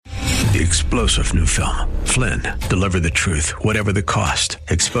The explosive new film, Flynn, deliver the truth, whatever the cost,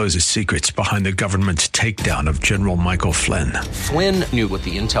 exposes secrets behind the government's takedown of General Michael Flynn. Flynn knew what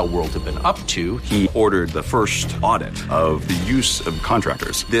the intel world had been up to. He ordered the first audit of the use of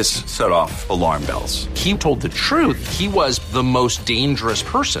contractors. This set off alarm bells. He told the truth. He was the most dangerous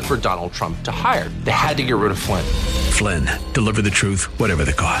person for Donald Trump to hire. They had to get rid of Flynn. Flynn, deliver the truth, whatever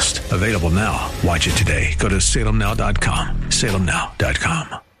the cost. Available now. Watch it today. Go to salemnow.com.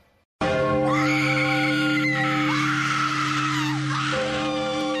 salemnow.com.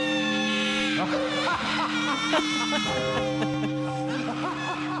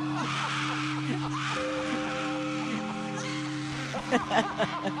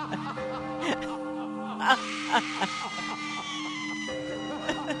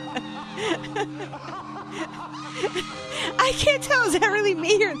 I can't tell, is that really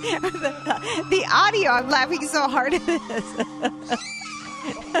me or the audio? I'm laughing so hard at this.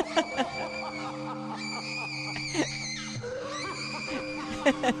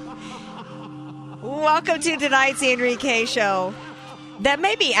 Welcome to tonight's Andrea Kaye Show. That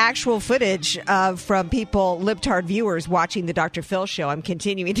may be actual footage from people, libtard viewers, watching the Dr. Phil show. I'm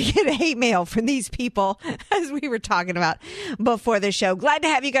continuing to get hate mail from these people, as we were talking about before the show. Glad to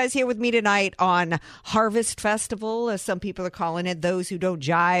have you guys here with me tonight on Harvest Festival, as some people are calling it, those who don't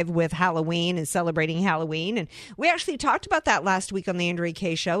jive with Halloween and celebrating Halloween. And we actually talked about that last week on the Andrea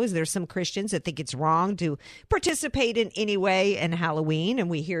Kaye Show. Is there some Christians that think it's wrong to participate in any way in Halloween? And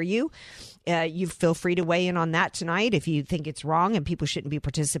we hear you. You feel free to weigh in on that tonight if you think it's wrong and people shouldn't be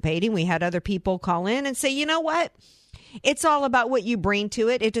participating. We had other people call in and say, you know what? It's all about what you bring to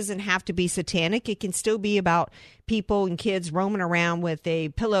it. It doesn't have to be satanic. It can still be about people and kids roaming around with a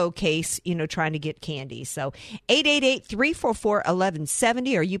pillowcase, trying to get candy. So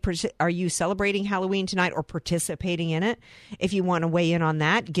 888-344-1170. Are you celebrating Halloween tonight or participating in it? If you want to weigh in on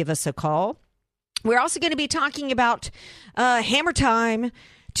that, give us a call. We're also going to be talking about Hammer Time.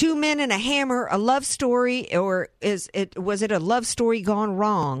 Two Men and a Hammer, a love story, or was it a love story gone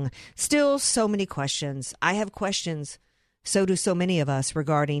wrong? Still so many questions. I have questions. So do so many of us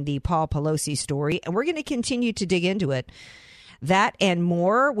regarding the Paul Pelosi story, and we're going to continue to dig into it. That and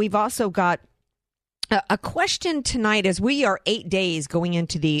more. We've also got a question tonight as we are 8 days going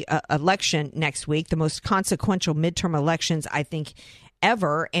into the election next week, the most consequential midterm elections, I think,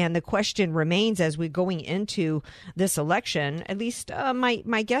 ever. And the question remains as we're going into this election, at least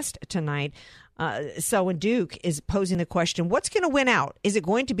my guest tonight, Selwyn Duke, is posing the question, what's going to win out? Is it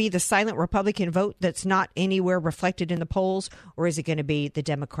going to be the silent Republican vote that's not anywhere reflected in the polls, or is it going to be the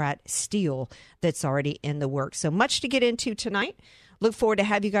Democrat steal that's already in the works? So much to get into tonight. Look forward to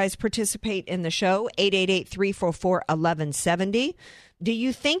have you guys participate in the show. 888-344-1170. Do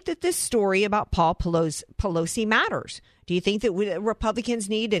you think that this story about Paul Pelosi matters? Do you think that Republicans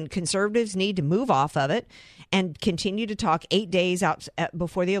need and conservatives need to move off of it and continue to talk 8 days out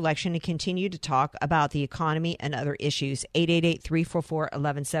before the election and continue to talk about the economy and other issues?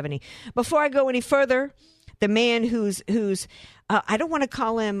 888-344-1170. Before I go any further, the man who's I don't want to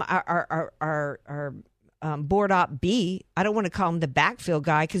call him our board op B. I don't want to call him the backfield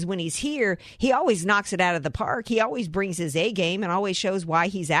guy, because when he's here, he always knocks it out of the park. He always brings his A game and always shows why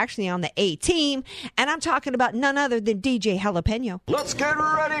he's actually on the A team. And I'm talking about none other than DJ Jalapeno. Let's get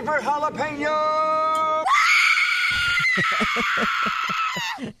ready for Jalapeno!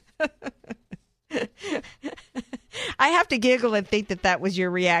 I have to giggle and think that was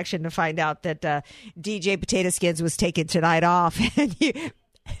your reaction to find out that DJ Potato Skins was taking tonight off. And you...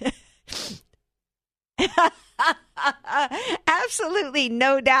 Absolutely,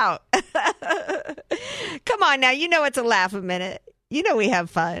 no doubt. Come on now, it's a laugh a minute. We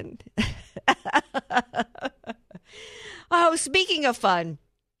have fun. Oh, speaking of fun,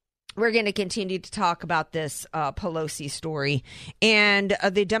 we're going to continue to talk about this Pelosi story, and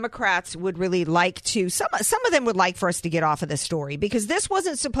the Democrats would really like to. Some of them would like for us to get off of this story, because this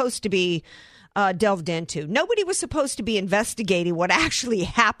wasn't supposed to be delved into. Nobody was supposed to be investigating what actually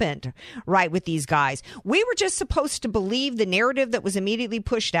happened, right, with these guys. We were just supposed to believe the narrative that was immediately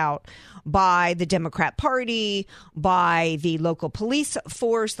pushed out by the Democrat Party, by the local police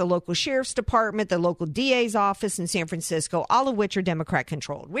force, the local sheriff's department, the local DA's office in San Francisco, all of which are Democrat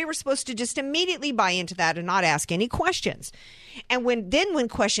controlled. We were supposed to just immediately buy into that and not ask any questions. And when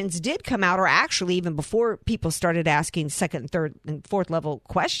questions did come out, or actually even before people started asking second, third, and fourth level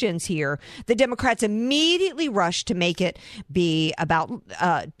questions here, the Democrats immediately rushed to make it be about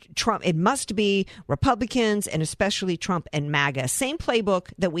Trump. It must be Republicans, and especially Trump and MAGA. Same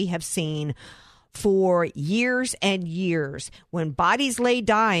playbook that we have seen for years and years. When bodies lay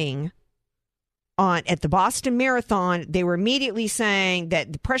dying at the Boston Marathon, they were immediately saying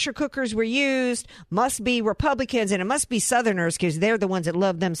that the pressure cookers were used must be Republicans and it must be Southerners because they're the ones that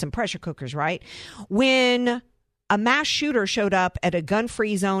love them some pressure cookers, right? When a mass shooter showed up at a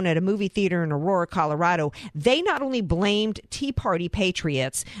gun-free zone at a movie theater in Aurora, Colorado, they not only blamed Tea Party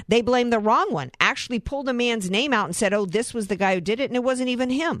patriots, they blamed the wrong one, actually pulled a man's name out and said, oh, this was the guy who did it, and it wasn't even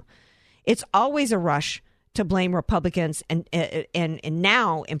him. It's always a rush to blame Republicans and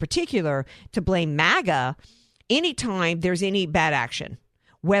now in particular to blame MAGA anytime there's any bad action,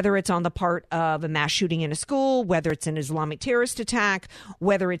 whether it's on the part of a mass shooting in a school, whether it's an Islamic terrorist attack,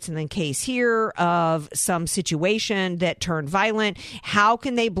 whether it's in the case here of some situation that turned violent. How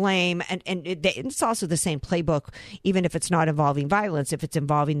can they blame? And it's also the same playbook, even if it's not involving violence, if it's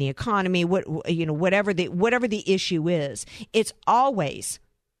involving the economy, whatever the issue is, it's always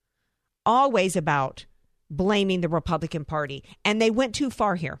about blaming the Republican Party. And they went too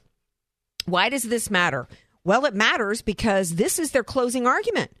far here. Why does this matter? Well, it matters because this is their closing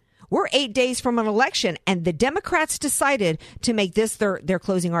argument. We're 8 days from an election, and the Democrats decided to make this their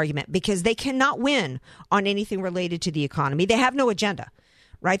closing argument because they cannot win on anything related to the economy. They have no agenda,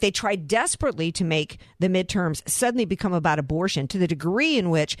 right? They tried desperately to make the midterms suddenly become about abortion to the degree in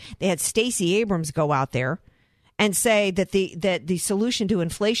which they had Stacey Abrams go out there and say that the solution to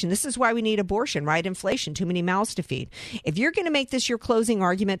inflation, this is why we need abortion, right? Inflation, too many mouths to feed. If you're going to make this your closing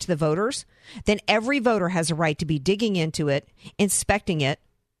argument to the voters, then every voter has a right to be digging into it, inspecting it,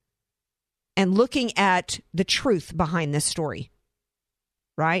 and looking at the truth behind this story,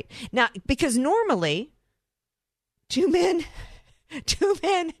 right? Now, because normally two men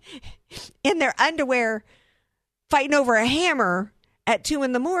in their underwear fighting over a hammer at 2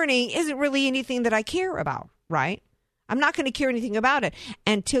 a.m. isn't really anything that I care about. Right? I'm not going to care anything about it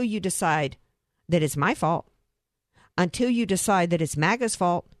until you decide that it's my fault, until you decide that it's MAGA's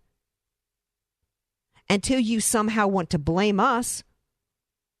fault, until you somehow want to blame us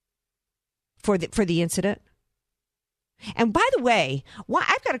for the incident. And by the way,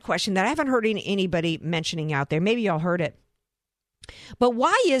 I've got a question that I haven't heard anybody mentioning out there. Maybe y'all heard it. But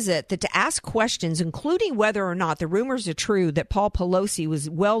why is it that to ask questions, including whether or not the rumors are true that Paul Pelosi was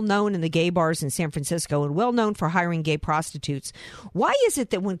well known in the gay bars in San Francisco and well known for hiring gay prostitutes, why is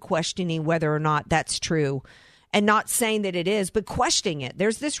it that when questioning whether or not that's true and not saying that it is, but questioning it,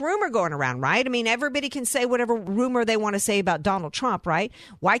 there's this rumor going around, right? I mean, everybody can say whatever rumor they want to say about Donald Trump, right?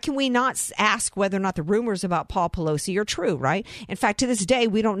 Why can we not ask whether or not the rumors about Paul Pelosi are true, right? In fact, to this day,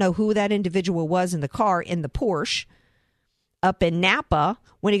 we don't know who that individual was in the car, in the Porsche, up in Napa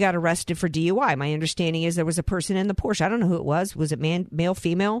when he got arrested for DUI. My understanding is there was a person in the Porsche. I don't know who it was. Was it male,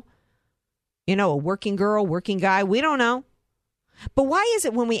 female? A working girl, working guy? We don't know. But why is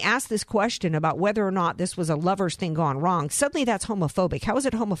it when we ask this question about whether or not this was a lover's thing gone wrong, suddenly that's homophobic? How is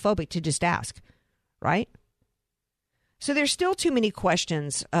it homophobic to just ask, right? So there's still too many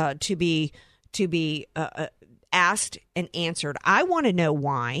questions to be asked and answered. I want to know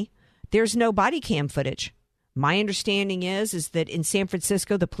why there's no body cam footage. My understanding is that in San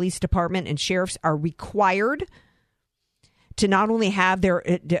Francisco, the police department and sheriffs are required to not only have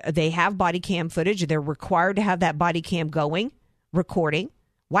they have body cam footage, they're required to have that body cam going, recording.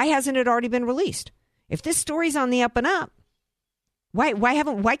 Why hasn't it already been released? If this story's on the up and up,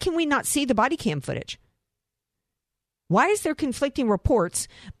 why can we not see the body cam footage? Why is there conflicting reports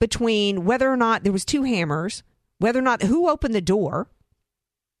between whether or not there was 2 hammers, whether or not who opened the door,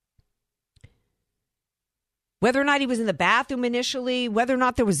 whether or not he was in the bathroom initially, whether or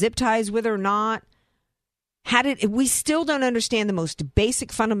not there was zip ties, whether or not we still don't understand the most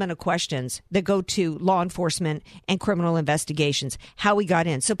basic fundamental questions that go to law enforcement and criminal investigations, how he got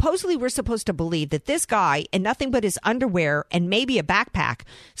in. Supposedly, we're supposed to believe that this guy, in nothing but his underwear and maybe a backpack,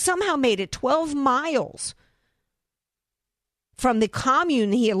 somehow made it 12 miles from the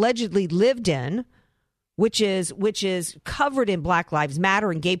commune he allegedly lived in, which is covered in Black Lives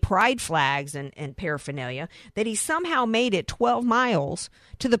Matter and gay pride flags and paraphernalia, that he somehow made it 12 miles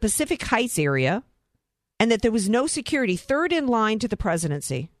to the Pacific Heights area and that there was no security, third in line to the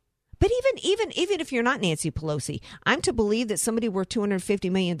presidency. But even if you're not Nancy Pelosi, I'm to believe that somebody worth $250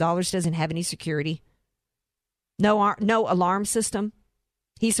 million doesn't have any security, no alarm system.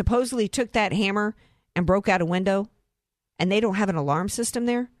 He supposedly took that hammer and broke out a window, and they don't have an alarm system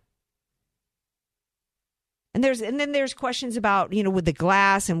there. And then there's questions about, with the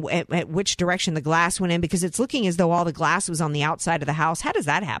glass and at which direction the glass went in, because it's looking as though all the glass was on the outside of the house. How does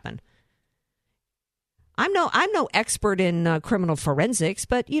that happen? I'm no expert in criminal forensics,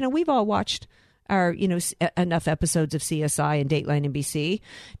 but, we've all watched our, enough episodes of CSI and Dateline NBC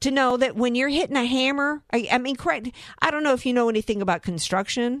to know that when you're hitting a hammer, I mean, correct. I don't know if you know anything about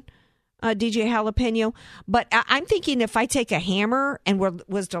construction, DJ Jalapeno. But I'm thinking if I take a hammer and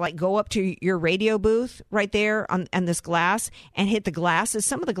was to like go up to your radio booth right there on this glass and hit the glasses,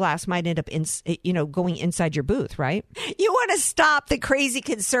 some of the glass might end up going inside your booth, right? You want to stop the crazy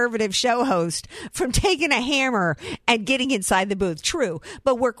conservative show host from taking a hammer and getting inside the booth. True,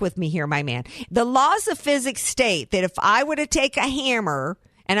 but work with me here, my man. The laws of physics state that if I were to take a hammer,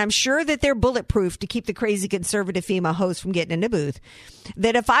 and I'm sure that they're bulletproof to keep the crazy conservative female host from getting in the booth,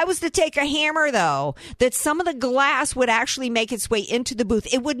 that if I was to take a hammer, though, that some of the glass would actually make its way into the booth.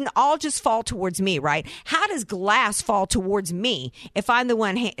 It wouldn't all just fall towards me, right? How does glass fall towards me if I'm the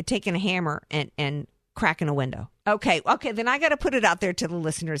one taking a hammer and cracking a window? Okay, then I got to put it out there to the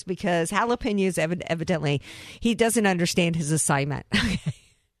listeners because Jalapeno's evidently, he doesn't understand his assignment.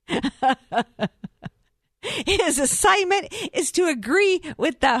 His assignment is to agree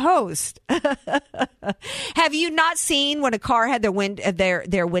with the host. Have you not seen when a car had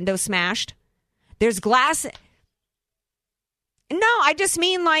their window smashed? There's glass. No, I just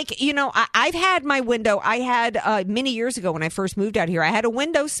mean I've had my window. I had many years ago when I first moved out here, I had a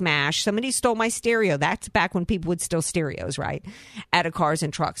window smash. Somebody stole my stereo. That's back when people would steal stereos, right? Out of cars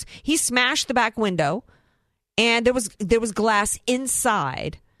and trucks. He smashed the back window and there was glass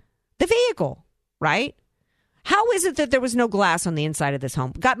inside the vehicle, right? How is it that there was no glass on the inside of this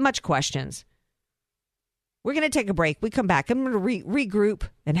home? Got much questions. We're going to take a break. We come back. I'm going to regroup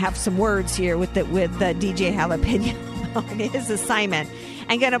and have some words here with DJ Jalapeno on his assignment.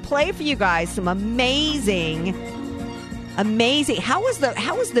 I'm going to play for you guys some amazing. How is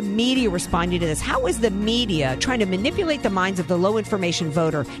the media responding to this? How is the media trying to manipulate the minds of the low information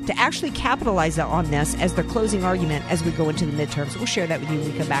voter to actually capitalize on this as their closing argument as we go into the midterms? We'll share that with you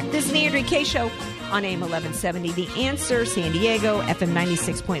when we come back. This is the Andrea Kaye Show on AM 1170, The Answer, San Diego, FM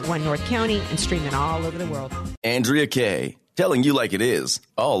 96.1 North County, and streaming all over the world. Andrea Kaye, telling you like it is,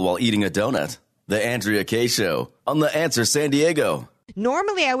 all while eating a donut. The Andrea Kaye Show on The Answer San Diego.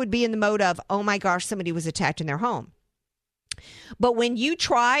 Normally, I would be in the mode of, oh my gosh, somebody was attacked in their home. But when you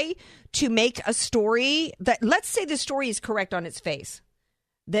try to make a story that, let's say the story is correct on its face,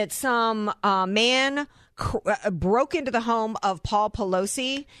 that some man broke into the home of Paul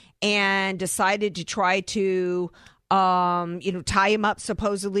Pelosi and decided to try to, tie him up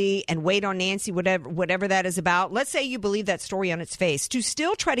supposedly and wait on Nancy, whatever that is about. Let's say you believe that story on its face, to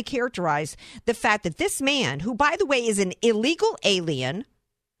still try to characterize the fact that this man, who, by the way, is an illegal alien,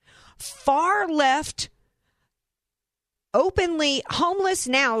 far left, openly homeless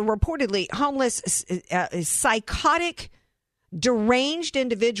now, reportedly homeless, psychotic, deranged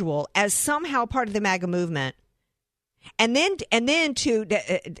individual, as somehow part of the MAGA movement. And then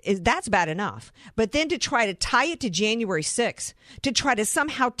that's bad enough. But then to try to tie it to January 6th, to try to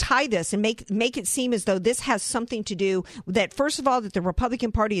somehow tie this and make it seem as though this has something to do with that, first of all, that the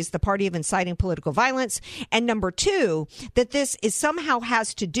Republican Party is the party of inciting political violence. And number two, that this is somehow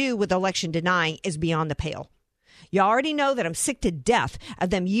has to do with election denying is beyond the pale. You already know that I'm sick to death of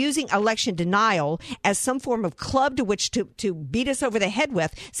them using election denial as some form of club to which to beat us over the head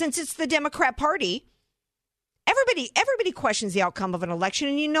with, since it's the Democrat Party. Everybody questions the outcome of an election,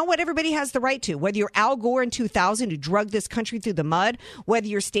 and you know what? Everybody has the right to. Whether you're Al Gore in 2000 who drugged this country through the mud, whether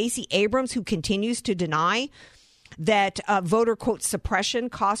you're Stacey Abrams who continues to deny that voter, quote, suppression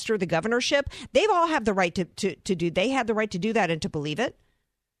cost her the governorship, they all have the right to do. They had the right to do that and to believe it.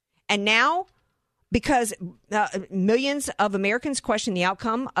 And now, because millions of Americans question the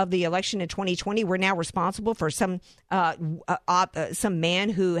outcome of the election in 2020, we're now responsible for some man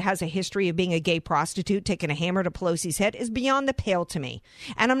who has a history of being a gay prostitute taking a hammer to Pelosi's head is beyond the pale to me.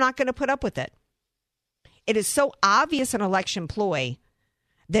 And I'm not going to put up with it. It is so obvious an election ploy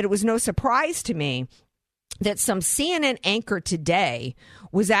that it was no surprise to me that some CNN anchor today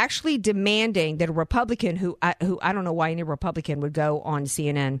was actually demanding that a Republican who I don't know why any Republican would go on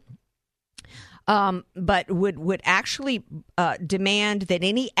CNN, but would actually demand that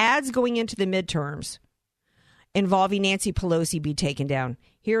any ads going into the midterms involving Nancy Pelosi be taken down.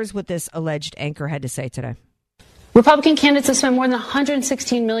 Here's what this alleged anchor had to say today. Republican candidates have spent more than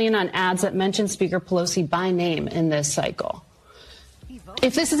 $116 million on ads that mention Speaker Pelosi by name in this cycle.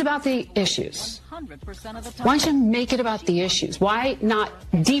 If this is about the issues, why should make it about the issues? Why not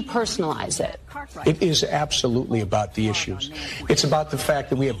depersonalize it? It is absolutely about the issues. It's about the fact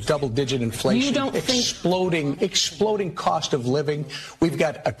that we have double-digit inflation, exploding cost of living. We've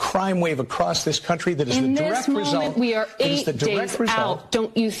got a crime wave across this country that is the direct result. In this moment, we are 8 days out.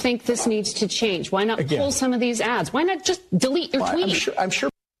 Don't you think this needs to change? Why not pull some of these ads? Why not just delete your tweet? I'm sure.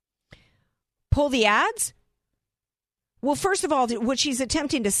 Pull the ads? Well, first of all, what she's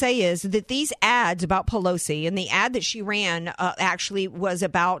attempting to say is that these ads about Pelosi, and the ad that she ran actually was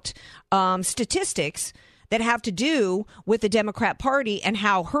about statistics that have to do with the Democrat Party and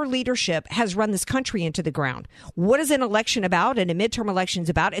how her leadership has run this country into the ground. What is an election about and a midterm elections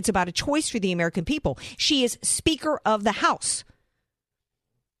about? It's about a choice for the American people. She is Speaker of the House.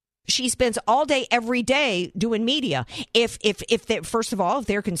 She spends all day, every day doing media. If first of all, if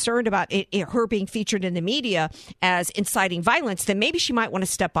they're concerned about her being featured in the media as inciting violence, then maybe she might want to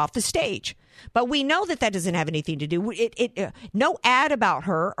step off the stage. But we know that doesn't have anything to do. No ad about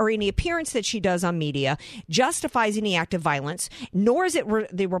her or any appearance that she does on media justifies any act of violence, nor is it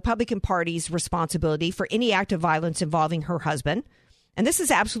the Republican Party's responsibility for any act of violence involving her husband. And this is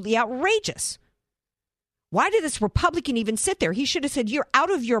absolutely outrageous. Why did this Republican even sit there? He should have said, "You're out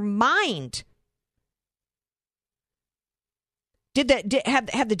of your mind." Have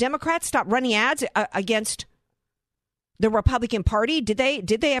the Democrats stopped running ads against the Republican Party? Did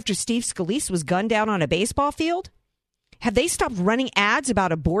they after Steve Scalise was gunned down on a baseball field? Have they stopped running ads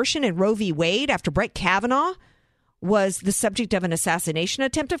about abortion and Roe v. Wade after Brett Kavanaugh was the subject of an assassination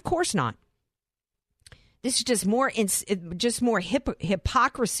attempt? Of course not. This is just more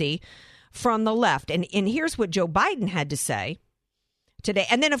hypocrisy from the left. And here's what Joe Biden had to say today.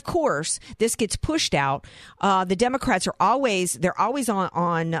 And then, of course, this gets pushed out. The Democrats are always proactive.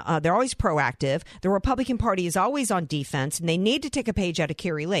 The Republican Party is always on defense, and they need to take a page out of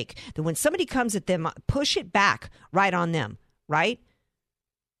Kari Lake. That when somebody comes at them, push it back right on them, right?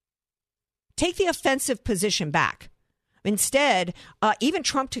 Take the offensive position back. Instead, even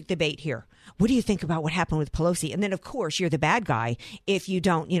Trump took the bait here. What do you think about what happened with Pelosi? And then, of course, you're the bad guy if you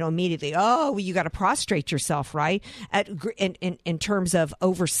don't, immediately, you got to prostrate yourself, right? In terms of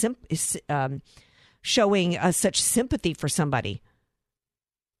showing such sympathy for somebody.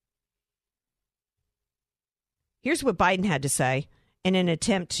 Here's what Biden had to say in an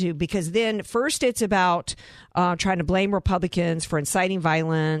attempt to, because then first it's about trying to blame Republicans for inciting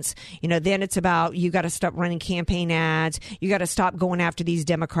violence. Then it's about you got to stop running campaign ads. You got to stop going after these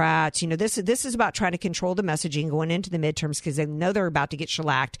Democrats. This is about trying to control the messaging going into the midterms because they know they're about to get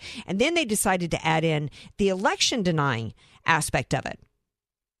shellacked. And then they decided to add in the election denying aspect of it.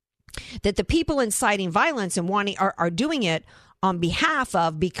 That the people inciting violence and wanting are doing it on behalf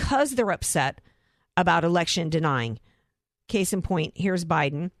of because they're upset about election denying. Case in point, here's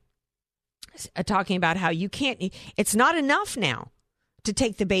Biden talking about how it's not enough now to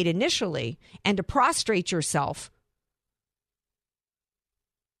take the bait initially and to prostrate yourself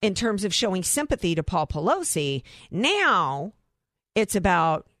in terms of showing sympathy to Paul Pelosi. Now it's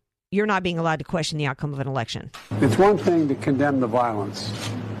about you're not being allowed to question the outcome of an election. It's one thing to condemn the violence,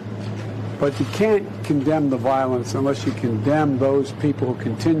 but you can't condemn the violence unless you condemn those people who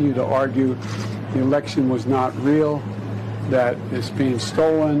continue to argue the election was not real, that it's being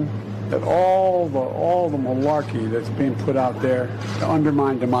stolen, that all the malarkey that's being put out there to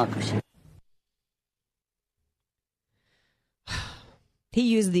undermine democracy. He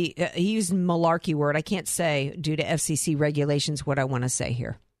used malarkey word. I can't say due to FCC regulations what I want to say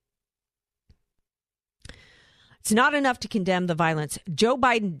here. It's not enough to condemn the violence. Joe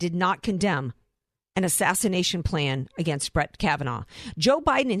Biden did not condemn an assassination plan against Brett Kavanaugh. Joe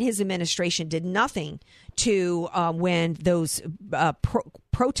Biden and his administration did nothing to when those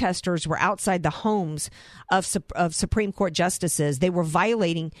protesters were outside the homes of Supreme Court justices. They were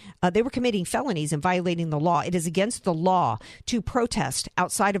committing felonies and violating the law. It is against the law to protest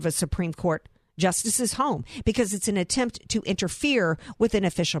outside of a Supreme Court justice's home because it's an attempt to interfere with an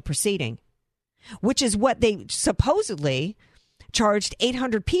official proceeding, which is what they supposedly charged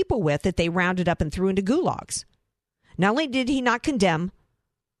 800 people with that they rounded up and threw into gulags. Not only did he not condemn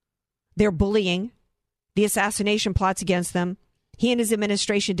their bullying, the assassination plots against them, he and his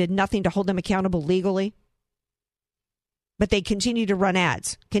administration did nothing to hold them accountable legally, but they continue to run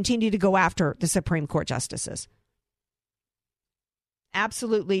ads, continue to go after the Supreme Court justices.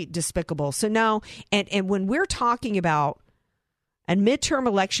 Absolutely despicable. So no, and when we're talking about a midterm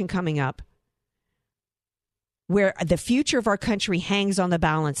election coming up, where the future of our country hangs on the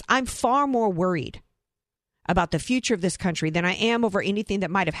balance, I'm far more worried about the future of this country than I am over anything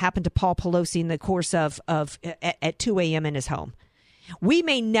that might have happened to Paul Pelosi in the course of at 2 a.m. in his home. We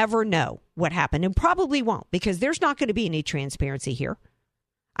may never know what happened and probably won't because there's not going to be any transparency here.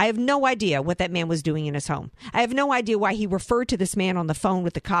 I have no idea what that man was doing in his home. I have no idea why he referred to this man on the phone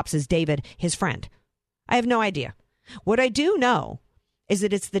with the cops as David, his friend. I have no idea. What I do know is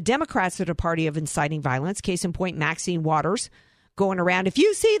that it's the Democrats that are party of inciting violence. Case in point, Maxine Waters going around. If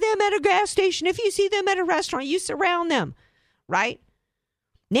you see them at a gas station, if you see them at a restaurant, you surround them, right?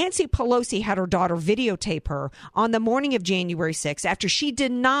 Nancy Pelosi had her daughter videotape her on the morning of January 6th after she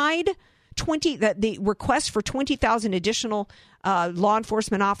denied the request for 20,000 additional law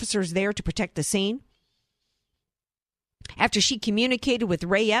enforcement officers there to protect the scene. After she communicated with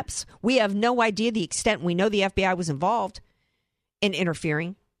Ray Epps, we have no idea the extent. We know the FBI was involved in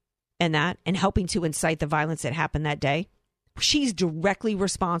interfering in that and helping to incite the violence that happened that day. She's directly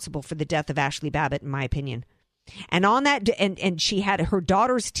responsible for the death of Ashley Babbitt, in my opinion. And on that, and she had her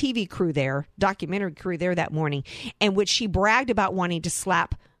daughter's TV crew there, documentary crew there that morning, in which she bragged about wanting to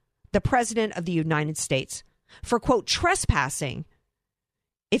slap the president of the United States for, quote, trespassing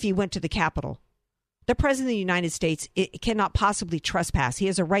if he went to the Capitol. The president of the United States cannot possibly trespass. He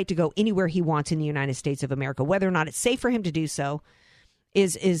has a right to go anywhere he wants in the United States of America. Whether or not it's safe for him to do so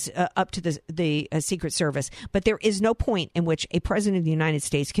is up to the Secret Service. But there is no point in which a president of the United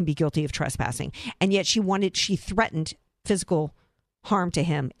States can be guilty of trespassing. And yet she threatened physical harm to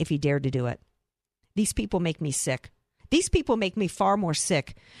him if he dared to do it. These people make me sick. These people make me far more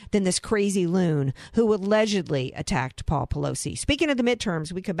sick than this crazy loon who allegedly attacked Paul Pelosi. Speaking of the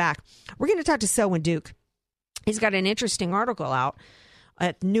midterms, we come back. We're going to talk to Selwyn Duke. He's got an interesting article out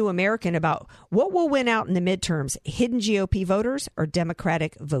at New American about what will win out in the midterms, hidden GOP voters or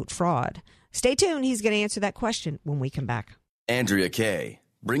Democratic vote fraud. Stay tuned. He's going to answer that question when we come back. Andrea Kaye,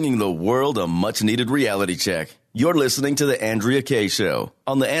 bringing the world a much-needed reality check. You're listening to The Andrea Kaye Show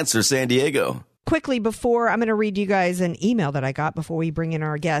on The Answer San Diego. Quickly, before I'm going to read you guys an email that I got before we bring in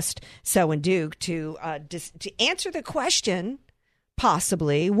our guest, Selwyn Duke, to answer the question,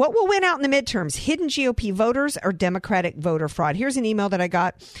 possibly, what will win out in the midterms, hidden GOP voters or Democratic voter fraud? Here's an email that I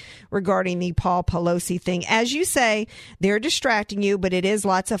got regarding the Paul Pelosi thing. As you say, they're distracting you, but it is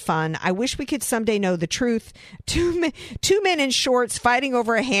lots of fun. I wish we could someday know the truth. Two men in shorts fighting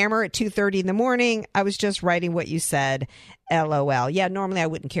over a hammer at 2:30 in the morning. I was just writing what you said. LOL. Yeah, normally I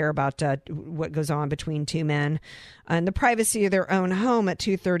wouldn't care about what goes on between two men in the privacy of their own home at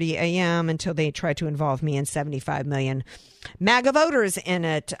 2:30 a.m. until they try to involve me and 75 million MAGA voters in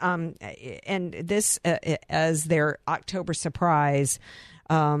it. And this as their October surprise.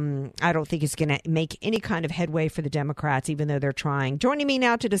 I don't think it's going to make any kind of headway for the Democrats, even though they're trying. Joining me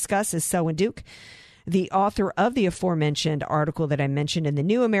now to discuss is Selwyn Duke, the author of the aforementioned article that I mentioned in the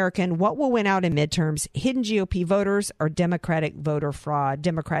New American, What Will Win Out in Midterms, Hidden GOP Voters or Democratic Voter Fraud,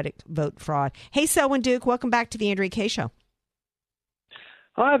 Democratic Vote Fraud. Hey, Selwyn Duke, welcome back to the Andrea Kaye Show.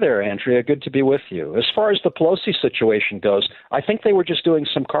 Hi there, Andrea. Good to be with you. As far as the Pelosi situation goes, I think they were just doing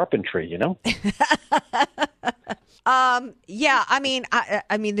some carpentry, you know? Yeah, I mean,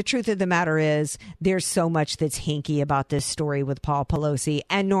 the truth of the matter is there's so much that's hinky about this story with Paul Pelosi.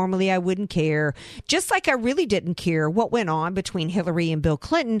 And normally I wouldn't care, just like I really didn't care what went on between Hillary and Bill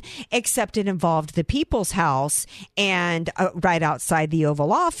Clinton, except it involved the People's House and right outside the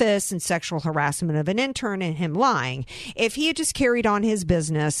Oval Office and sexual harassment of an intern and him lying. If he had just carried on his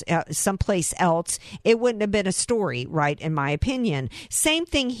business someplace else, it wouldn't have been a story, right? In my opinion. Same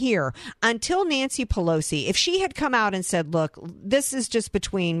thing here. Until Nancy Pelosi, if she had come out and said, look, this is just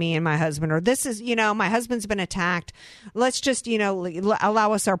between me and my husband, or this is, my husband's been attacked. Let's just,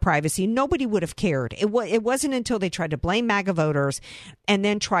 allow us our privacy. Nobody would have cared. It wasn't until they tried to blame MAGA voters and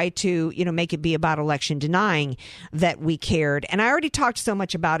then tried to, make it be about election denying that we cared. And I already talked so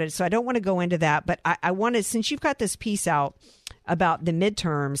much about it, so I don't want to go into that. But I wanted, since you've got this piece out about the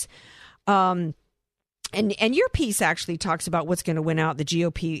midterms, And your piece actually talks about what's going to win out, the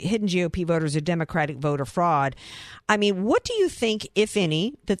GOP, hidden GOP voters or Democratic voter fraud. I mean, what do you think, if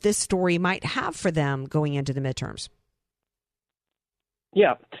any, that this story might have for them going into the midterms?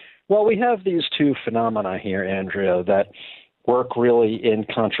 Yeah. Well, we have these two phenomena here, Andrea, that work really in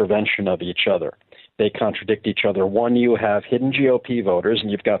contravention of each other. They contradict each other. One, you have hidden GOP voters,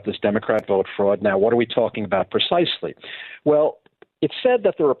 and you've got this Democrat vote fraud. Now, what are we talking about precisely? Well, it's said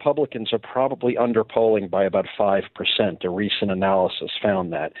that the Republicans are probably underpolling by about 5%. A recent analysis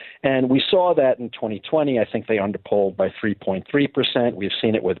found that. And we saw that in 2020. I think they underpolled by 3.3%. We've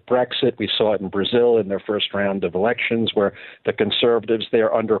seen it with Brexit. We saw it in Brazil in their first round of elections, where the conservatives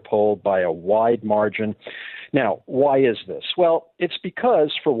there underpolled by a wide margin. Now, why is this? Well, it's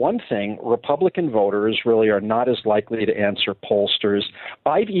because, for one thing, Republican voters really are not as likely to answer pollsters.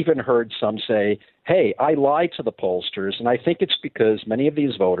 I've even heard some say, hey, I lied to the pollsters, and I think it's because many of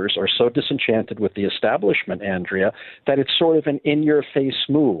these voters are so disenchanted with the establishment, Andrea, that it's sort of an in-your-face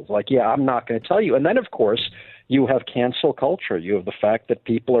move. Like, yeah, I'm not going to tell you. And then, of course, you have cancel culture. You have the fact that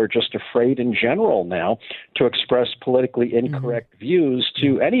people are just afraid in general now to express politically incorrect views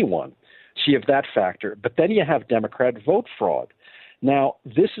to anyone. So you have that factor. But then you have Democrat vote fraud. Now,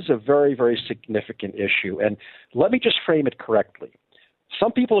 this is a very, very significant issue. And let me just frame it correctly.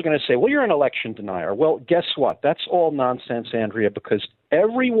 Some people are going to say, well, you're an election denier. Well, guess what? That's all nonsense, Andrea, because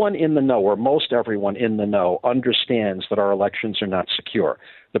everyone in the know, or most everyone in the know, understands that our elections are not secure.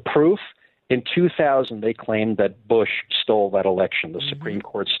 The proof, in 2000, they claimed that Bush stole that election. The Supreme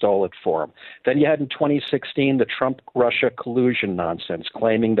Court stole it for him. Then you had in 2016 the Trump-Russia collusion nonsense,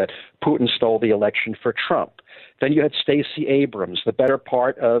 claiming that Putin stole the election for Trump. Then you had Stacey Abrams, the better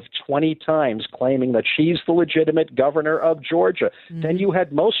part of 20 times, claiming that she's the legitimate governor of Georgia. Then you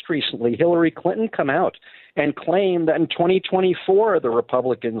had most recently Hillary Clinton come out and claim that in 2024 the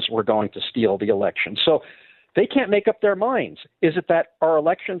Republicans were going to steal the election. So they can't make up their minds. Is it that our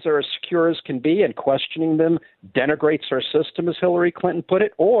elections are as secure as can be and questioning them denigrates our system, as Hillary Clinton put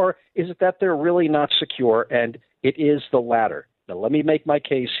it? Or is it that they're really not secure and it is the latter? Now, let me make my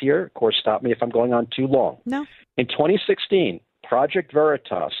case here. Of course, stop me if I'm going on too long. No. In 2016, Project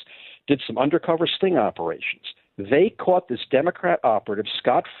Veritas did some undercover sting operations. They caught this Democrat operative,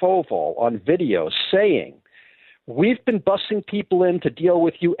 Scott Foval, on video saying, we've been busing people in to deal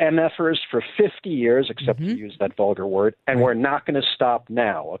with you MFers for 50 years, except to use that vulgar word, and we're not going to stop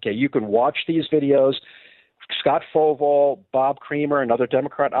now. Okay, you can watch these videos. Scott Foval, Bob Creamer, another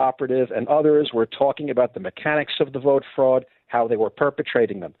Democrat operative, and others were talking about the mechanics of the vote fraud, how they were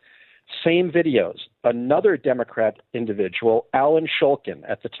perpetrating them. Same videos. Another Democrat individual, Alan Shulkin,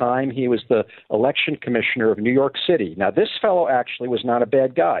 at the time he was the election commissioner of New York City. Now, this fellow actually was not a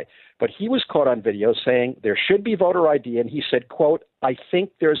bad guy, but he was caught on video saying there should be voter ID, and he said, quote, I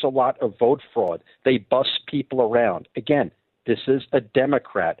think there's a lot of vote fraud. They bus people around. Again, this is a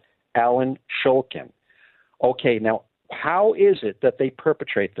Democrat, Alan Shulkin. Okay, now, how is it that they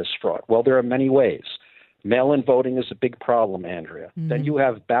perpetrate this fraud? Well, there are many ways. Mail-in voting is a big problem, Andrea. Then you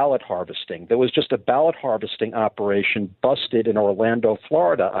have ballot harvesting. There was just a ballot harvesting operation busted in Orlando,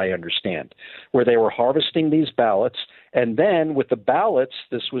 Florida, I understand, where they were harvesting these ballots. And then with the ballots,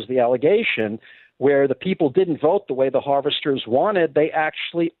 this was the allegation, where the people didn't vote the way the harvesters wanted, they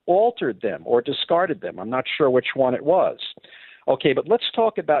actually altered them or discarded them. I'm not sure which one it was. Okay, but let's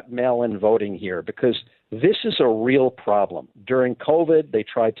talk about mail-in voting here, because this is a real problem. During COVID, they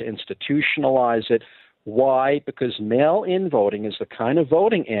tried to institutionalize it. Why? Because mail-in voting is the kind of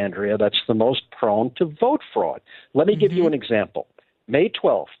voting, Andrea, that's the most prone to vote fraud. Let me give you an example. May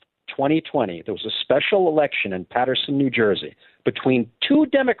 12th, 2020, there was a special election in Paterson, New Jersey, between two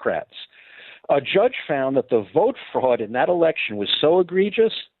Democrats. A judge found that the vote fraud in that election was so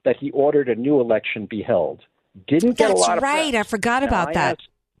egregious that he ordered a new election be held. Didn't get a lot of press. That's right. I forgot about that.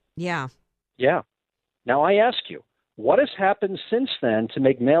 Yeah. Now I ask you, what has happened since then to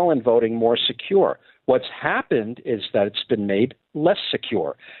make mail-in voting more secure? What's happened is that it's been made less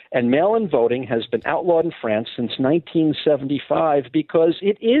secure. And mail-in voting has been outlawed in France since 1975 because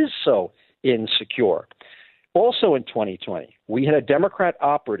it is so insecure. Also in 2020, we had a Democrat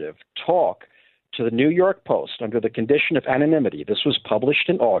operative talk to the New York Post under the condition of anonymity. This was published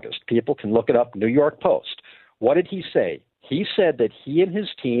in August. People can look it up, New York Post. What did he say? He said that he and his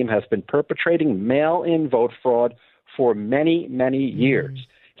team have been perpetrating mail-in vote fraud for many, many years.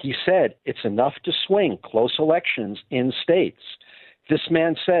 He said it's enough to swing close elections in states. This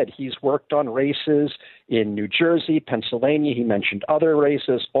man said he's worked on races in New Jersey, Pennsylvania. He mentioned other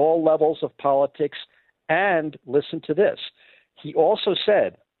races, all levels of politics. And listen to this. He also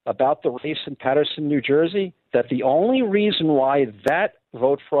said about the race in Paterson, New Jersey, that the only reason why that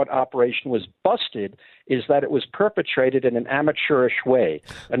vote fraud operation was busted is that it was perpetrated in an amateurish way.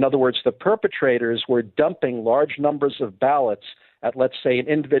 In other words, the perpetrators were dumping large numbers of ballots at, let's say, an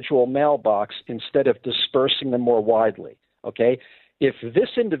individual mailbox instead of dispersing them more widely. Okay? If this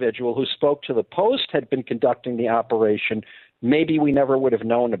individual who spoke to the Post had been conducting the operation, maybe we never would have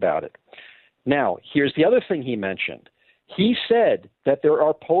known about it. Now, here's the other thing he mentioned. He said that there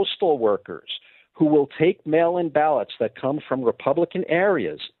are postal workers who will take mail-in ballots that come from Republican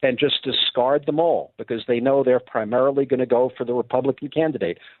areas and just discard them all because they know they're primarily going to go for the Republican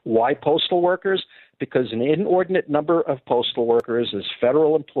candidate. Why postal workers? Because an inordinate number of postal workers as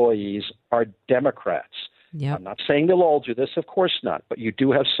federal employees are Democrats. Yep. I'm not saying they'll all do this, of course not, but you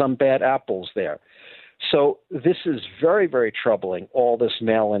do have some bad apples there. So this is very, very troubling, all this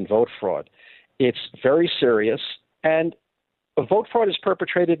mail-in vote fraud. It's very serious, and vote fraud is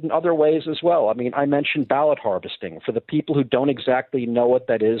perpetrated in other ways as well. I mean, I mentioned ballot harvesting. For the people who don't exactly know what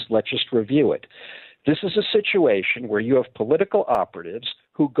that is, let's just review it. This is a situation where you have political operatives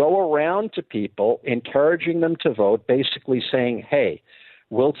who go around to people, encouraging them to vote, basically saying, hey,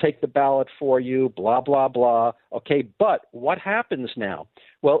 we'll take the ballot for you, blah, blah, blah. Okay, but what happens now?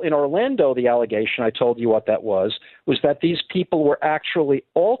 Well, in Orlando, the allegation, I told you what that was that these people were actually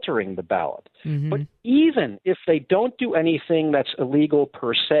altering the ballot. Mm-hmm. But even if they don't do anything that's illegal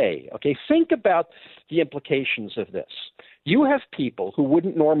per se, okay, think about the implications of this. You have people who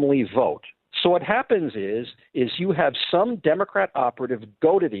wouldn't normally vote. So what happens is you have some Democrat operative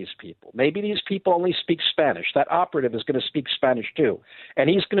go to these people. Maybe these people only speak Spanish. That operative is going to speak Spanish too. And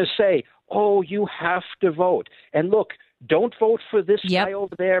he's going to say, oh, you have to vote. And look, don't vote for this guy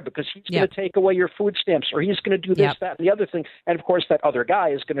over there because he's going to take away your food stamps, or he's going to do this, that, and the other thing. And, of course, that other guy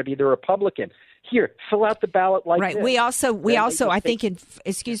is going to be the Republican. Here, fill out the ballot like this. We also, I think,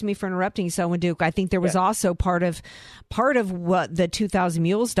 excuse me for interrupting, Selwyn Duke, I think there was also part of what the 2000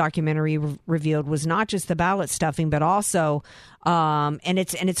 Mules documentary revealed was not just the ballot stuffing, but also, and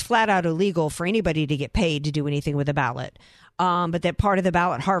it's flat out illegal for anybody to get paid to do anything with a ballot. But that part of the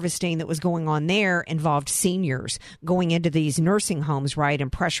ballot harvesting that was going on there involved seniors going into these nursing homes, right,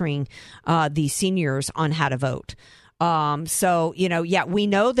 and pressuring these seniors on how to vote. So, we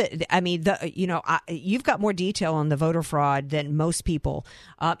know that, you've got more detail on the voter fraud than most people.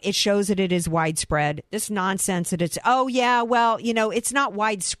 It shows that it is widespread. This nonsense that it's, it's not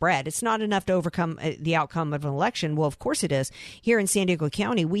widespread. It's not enough to overcome the outcome of an election. Well, of course it is. Here in San Diego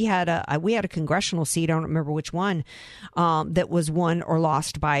County, we had a congressional seat. I don't remember which one, that was won or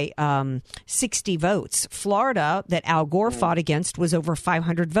lost by 60 votes. Florida, that Al Gore fought against, was over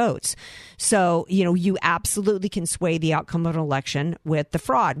 500 votes. So, you absolutely can sway the outcome of an election with the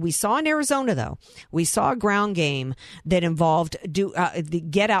fraud. We saw in Arizona, though, we saw a ground game that involved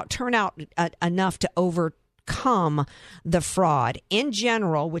the turnout enough to overcome the fraud. In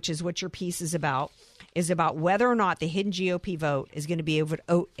general, which is what your piece is about whether or not the hidden GOP vote is going to be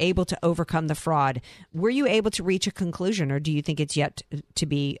able to overcome the fraud. Were you able to reach a conclusion, or do you think it's yet to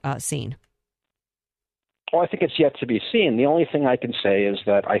be seen? Well, I think it's yet to be seen. The only thing I can say is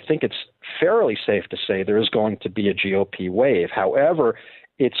that I think it's fairly safe to say there is going to be a GOP wave. However,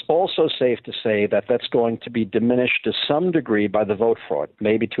 it's also safe to say that that's going to be diminished to some degree by the vote fraud,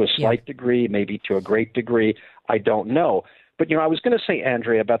 maybe to a slight degree, maybe to a great degree. I don't know. But, I was going to say,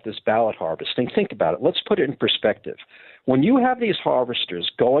 Andrea, about this ballot harvesting. Think about it. Let's put it in perspective. When you have these harvesters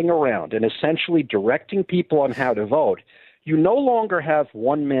going around and essentially directing people on how to vote, you no longer have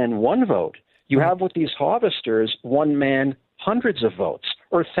one man, one vote. You have with these harvesters, one man, hundreds of votes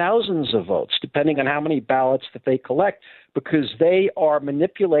or thousands of votes, depending on how many ballots that they collect, because they are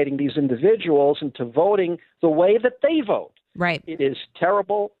manipulating these individuals into voting the way that they vote. Right. It is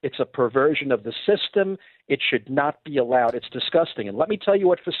terrible. It's a perversion of the system. It should not be allowed. It's disgusting. And let me tell you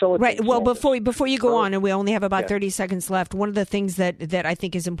what facilitates. Right. Well, before you go on, and we only have about 30 seconds left, one of the things that I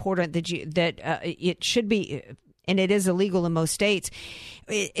think is important that it should be, and it is illegal in most states,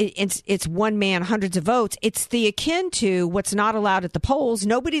 it's one man, hundreds of votes. It's the akin to what's not allowed at the polls.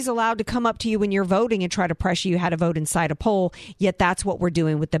 Nobody's allowed to come up to you when you're voting and try to pressure you how to vote inside a poll, yet that's what we're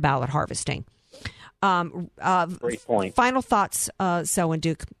doing with the ballot harvesting. Great point. Final thoughts, Selwyn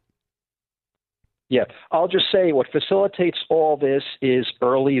Duke. Yeah, I'll just say what facilitates all this is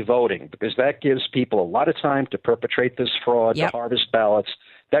early voting, because that gives people a lot of time to perpetrate this fraud, to harvest ballots.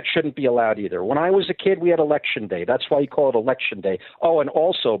 That shouldn't be allowed either. When I was a kid, we had Election Day. That's why you call it Election Day. Oh, and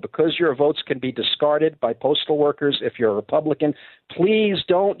also, because your votes can be discarded by postal workers if you're a Republican, please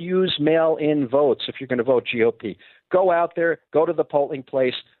don't use mail-in votes if you're going to vote GOP. Go out there, go to the polling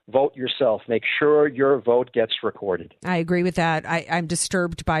place, vote yourself. Make sure your vote gets recorded. I agree with that. I'm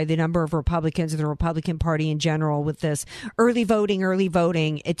disturbed by the number of Republicans, the Republican Party in general, with this early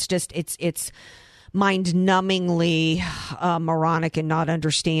voting. It's just, it's mind-numbingly moronic and not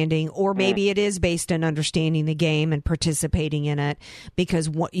understanding, or maybe it is based on understanding the game and participating in it, because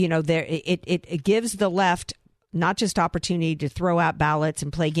it gives the left not just opportunity to throw out ballots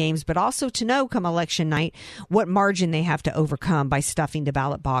and play games, but also to know come election night what margin they have to overcome by stuffing the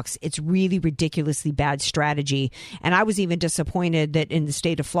ballot box. It's really ridiculously bad strategy. And I was even disappointed that in the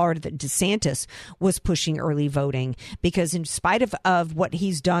state of Florida that DeSantis was pushing early voting, because in spite of what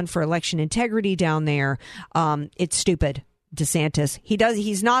he's done for election integrity down there, it's stupid. DeSantis,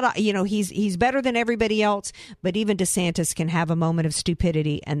 he's not, he's better than everybody else, but even DeSantis can have a moment of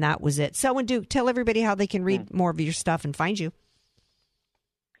stupidity, and that was it. Selwyn Duke, tell everybody how they can read more of your stuff and find you.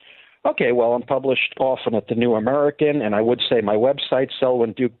 Okay, well, I'm published often at The New American, and I would say my website,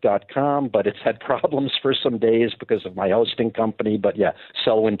 selwynduke.com, but it's had problems for some days because of my hosting company. But yeah,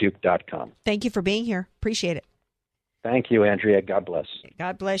 selwynduke.com. Thank you for being here. Appreciate it. Thank you, Andrea. God bless.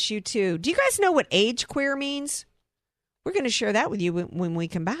 God bless you, too. Do you guys know what age queer means? We're going to share that with you when we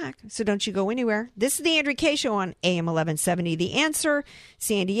come back, so don't you go anywhere. This is the Andrea Kaye Show on AM 1170 The Answer,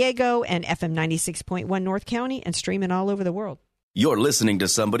 San Diego, and FM 96.1 North County, and streaming all over the world. You're listening to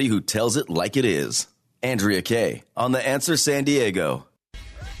somebody who tells it like it is. Andrea Kaye on The Answer San Diego.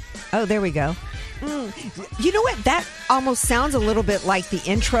 Oh, there we go. You know what? That almost sounds a little bit like the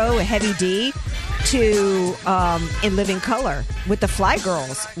intro, Heavy D, to In Living Color with the Fly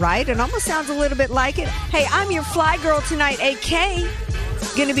Girls, right? It almost sounds a little bit like it. Hey, I'm your Fly Girl tonight, AK.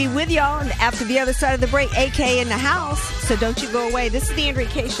 Going to be with y'all after the other side of the break, AK in the house. So don't you go away. This is the Andrea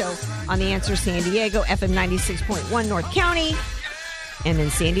Kaye Show on The Answer San Diego, FM 96.1 North County, and in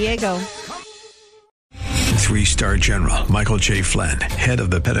San Diego. 3-star General Michael J. Flynn, head of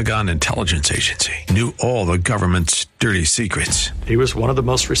the Pentagon Intelligence Agency, knew all the government's dirty secrets. He was one of the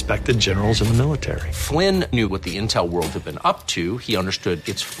most respected generals in the military. Flynn knew what the intel world had been up to. He understood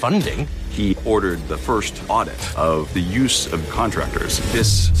its funding. He ordered the first audit of the use of contractors.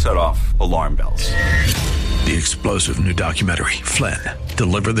 This set off alarm bells. The explosive new documentary, Flynn,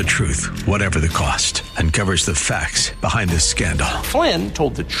 Deliver the Truth, Whatever the Cost, uncovers the facts behind this scandal. Flynn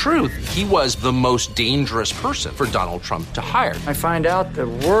told the truth. He was the most dangerous person for Donald Trump to hire. I find out the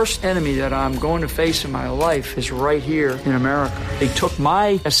worst enemy that I'm going to face in my life is right here in America. They took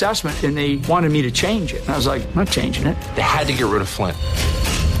my assessment and they wanted me to change it. And I was like, I'm not changing it. They had to get rid of Flynn.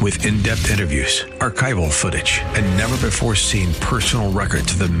 With in-depth interviews, archival footage, and never-before-seen personal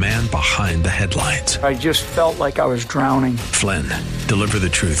records of the man behind the headlines. I just felt like I was drowning. Flynn, Deliver the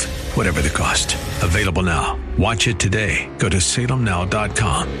Truth, Whatever the Cost. Available now. Watch it today. Go to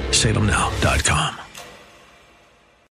salemnow.com. salemnow.com.